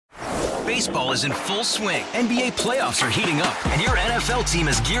Baseball is in full swing. NBA playoffs are heating up, and your NFL team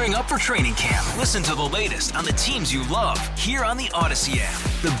is gearing up for training camp. Listen to the latest on the teams you love here on the Odyssey app.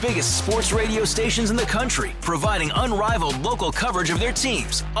 The biggest sports radio stations in the country, providing unrivaled local coverage of their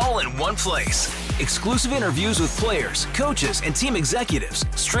teams, all in one place. Exclusive interviews with players, coaches, and team executives,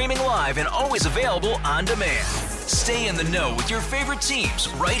 streaming live and always available on demand. Stay in the know with your favorite teams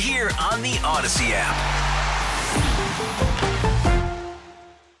right here on the Odyssey app.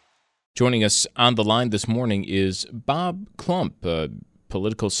 Joining us on the line this morning is Bob Klump, a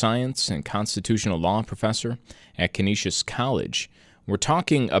political science and constitutional law professor at Canisius College. We're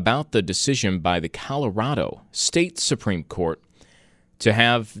talking about the decision by the Colorado State Supreme Court to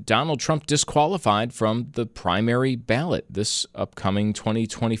have Donald Trump disqualified from the primary ballot this upcoming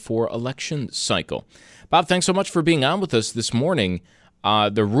 2024 election cycle. Bob, thanks so much for being on with us this morning.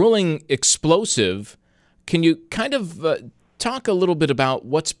 The ruling explosive. Can you kind of talk a little bit about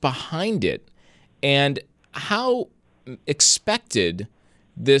what's behind it and how expected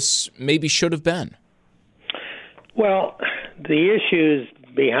this maybe should have been? Well, the issues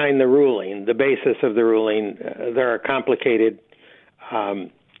behind the ruling, the basis of the ruling, there are complicated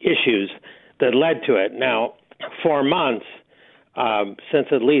issues that led to it. Now, for months, since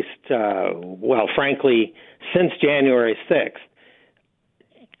at least, frankly, since January 6th,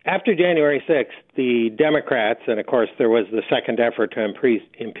 after January 6th, the Democrats, and of course there was the second effort to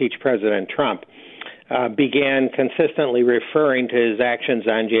impeach President Trump, began consistently referring to his actions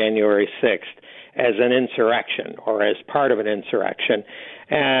on January 6th as an insurrection or as part of an insurrection.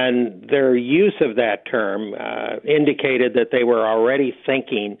 And their use of that term indicated that they were already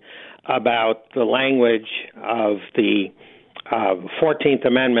thinking about the language of the 14th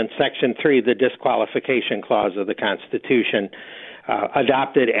Amendment, Section 3, the disqualification clause of the Constitution,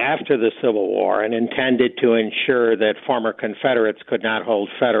 adopted after the Civil War and intended to ensure that former Confederates could not hold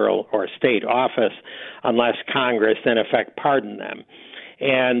federal or state office unless Congress, in effect, pardoned them.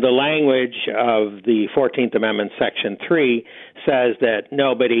 And the language of the 14th Amendment, Section 3, says that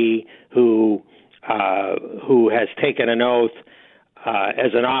nobody who has taken an oath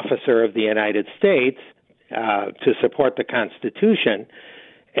as an officer of the United States to support the Constitution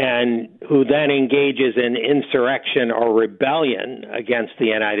and who then engages in insurrection or rebellion against the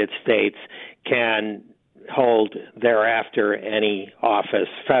United States can hold thereafter any office,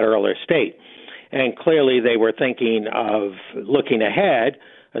 federal or state. And clearly they were thinking of looking ahead,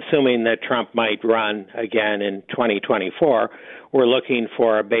 assuming that Trump might run again in 2024. We're looking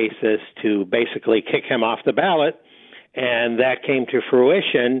for a basis to basically kick him off the ballot, and that came to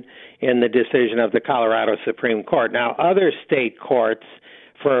fruition in the decision of the Colorado Supreme Court. Now, other state courts,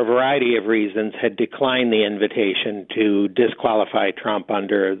 for a variety of reasons, had declined the invitation to disqualify Trump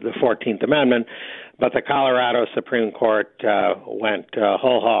under the 14th Amendment, but the Colorado Supreme Court went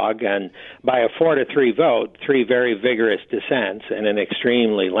whole hog, and by a 4-3 vote, three very vigorous dissents and an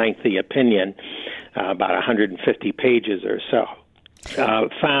extremely lengthy opinion, about 150 pages or so,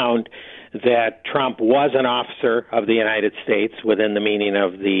 found that Trump was an officer of the United States within the meaning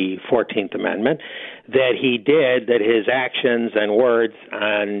of the 14th Amendment, that his actions and words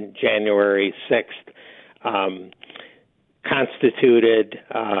on January 6th constituted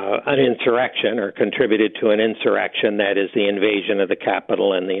an insurrection or contributed to an insurrection, that is the invasion of the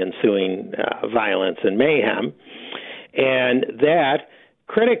Capitol and the ensuing violence and mayhem. And that,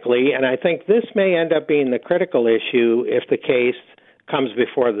 critically, and I think this may end up being the critical issue if the case comes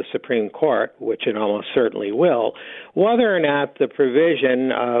before the Supreme Court, which it almost certainly will, whether or not the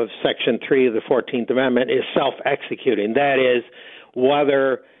provision of Section 3 of the 14th Amendment is self-executing. That is,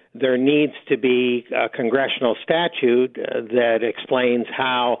 whether there needs to be a congressional statute that explains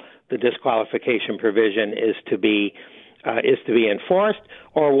how the disqualification provision is to be enforced,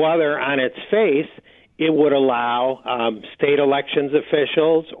 or whether on its face it would allow state elections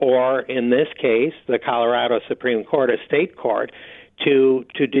officials, or in this case, the Colorado Supreme Court, a state court, to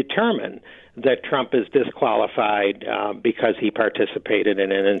determine that Trump is disqualified because he participated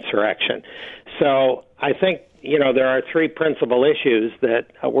in an insurrection. So I think, there are three principal issues that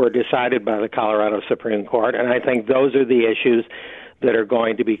were decided by the Colorado Supreme Court, and I think those are the issues that are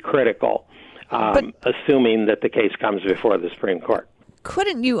going to be critical, assuming that the case comes before the Supreme Court.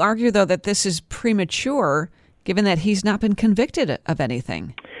 Couldn't you argue, though, that this is premature, given that he's not been convicted of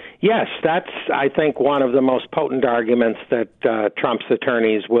anything? Yes, that's, I think, one of the most potent arguments that Trump's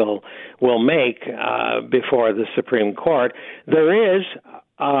attorneys will make before the Supreme Court. There is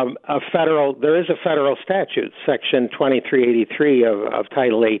a federal statute, Section 2383 of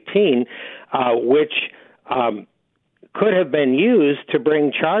Title 18, which could have been used to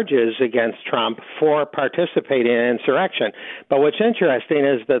bring charges against Trump for participating in insurrection. But what's interesting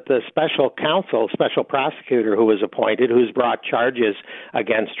is that the special counsel, special prosecutor who was appointed, who's brought charges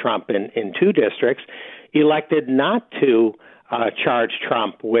against Trump in 2 districts, elected not to charge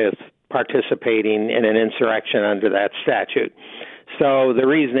Trump with participating in an insurrection under that statute. So the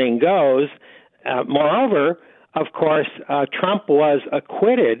reasoning goes, moreover, of course, Trump was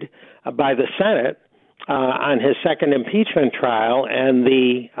acquitted by the Senate on his second impeachment trial, and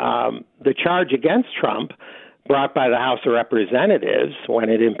the charge against Trump brought by the House of Representatives when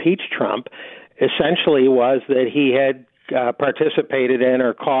it impeached Trump essentially was that he had participated in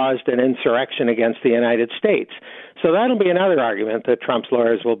or caused an insurrection against the United States. So that'll be another argument that Trump's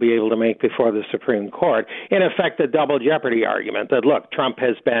lawyers will be able to make before the Supreme Court. In effect, a double jeopardy argument that, look, Trump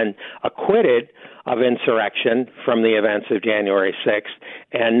has been acquitted of insurrection from the events of January 6th,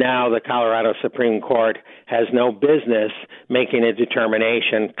 and now the Colorado Supreme Court has no business making a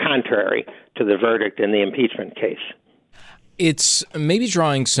determination contrary to the verdict in the impeachment case. It's maybe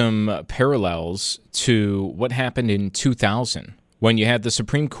drawing some parallels to what happened in 2000 when you had the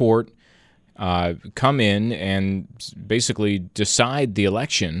Supreme Court come in and basically decide the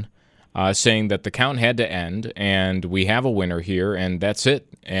election, saying that the count had to end and we have a winner here and that's it.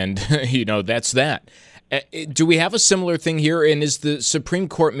 And, that's that. Do we have a similar thing here? And is the Supreme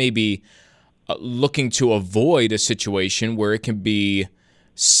Court maybe looking to avoid a situation where it can be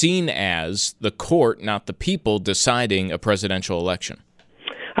seen as the court, not the people, deciding a presidential election?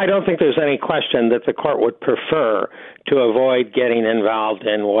 I don't think there's any question that the court would prefer to avoid getting involved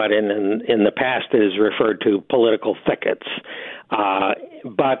in what in the past is referred to political thickets.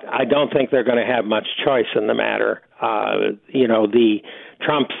 But I don't think they're going to have much choice in the matter. The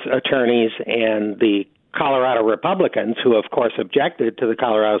Trump's attorneys and the Colorado Republicans, who of course objected to the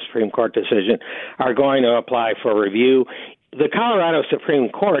Colorado Supreme Court decision, are going to apply for review. The Colorado Supreme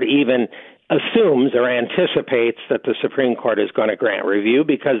Court even assumes or anticipates that the Supreme Court is going to grant review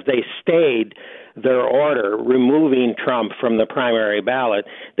because they stayed their order removing Trump from the primary ballot.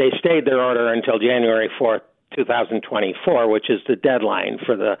 They stayed their order until January 4th, 2024, which is the deadline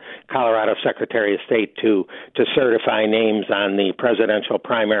for the Colorado Secretary of State to certify names on the presidential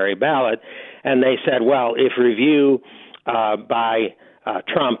primary ballot. And they said, well, if review by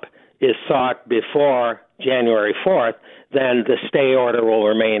Trump is sought before January 4th, then the stay order will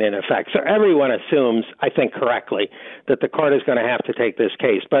remain in effect. So everyone assumes, I think correctly, that the court is going to have to take this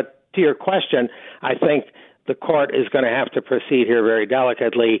case. But to your question, I think the court is going to have to proceed here very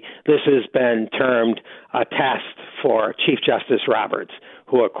delicately. This has been termed a test for Chief Justice Roberts,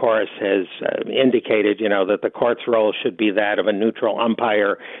 who, of course, has indicated, that the court's role should be that of a neutral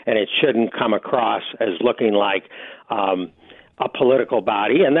umpire, and it shouldn't come across as looking like a political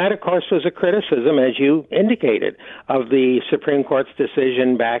body. And that, of course, was a criticism, as you indicated, of the Supreme Court's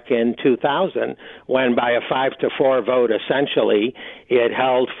decision back in 2000, when by a 5-4 vote, essentially, it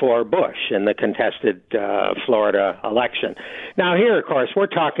held for Bush in the contested Florida election. Now, here, of course, we're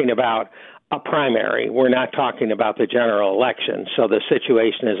talking about a primary. We're not talking about the general election, so the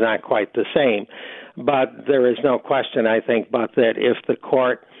situation is not quite the same. But there is no question, I think, but that if the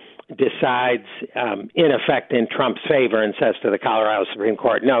court decides, in effect, in Trump's favor and says to the Colorado Supreme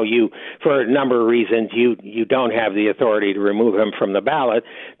Court, no, you, for a number of reasons, you don't have the authority to remove him from the ballot,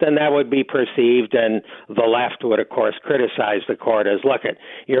 then that would be perceived, and the left would, of course, criticize the court as, look,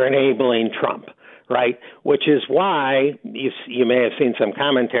 you're enabling Trump, right? Which is why you may have seen some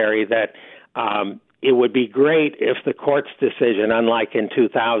commentary that it would be great if the court's decision, unlike in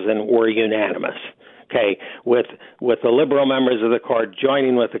 2000, were unanimous. Okay, with the liberal members of the court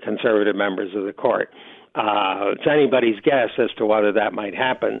joining with the conservative members of the court. It's anybody's guess as to whether that might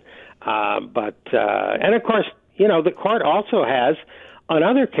happen. And of course, the court also has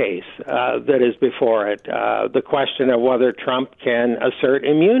another case that is before it, the question of whether Trump can assert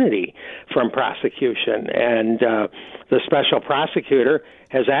immunity from prosecution. And the special prosecutor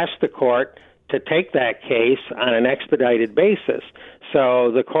has asked the court to take that case on an expedited basis.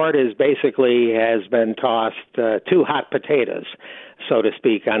 So the court has been tossed two hot potatoes, so to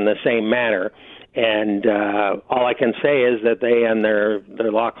speak, on the same matter. And all I can say is that they and their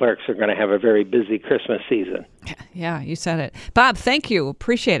law clerks are going to have a very busy Christmas season. Yeah, you said it. Bob, thank you.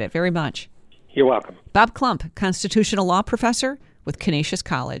 Appreciate it very much. You're welcome. Bob Klump, constitutional law professor with Canisius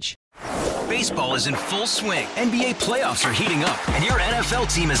College. Baseball is in full swing. NBA playoffs are heating up, and your NFL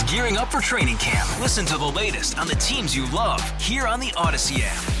team is gearing up for training camp. Listen to the latest on the teams you love here on the Odyssey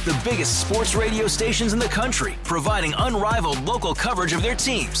app. The biggest sports radio stations in the country, providing unrivaled local coverage of their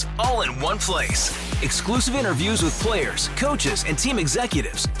teams, all in one place. Exclusive interviews with players, coaches, and team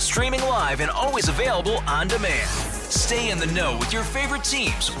executives, streaming live and always available on demand. Stay in the know with your favorite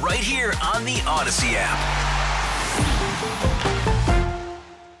teams right here on the Odyssey app.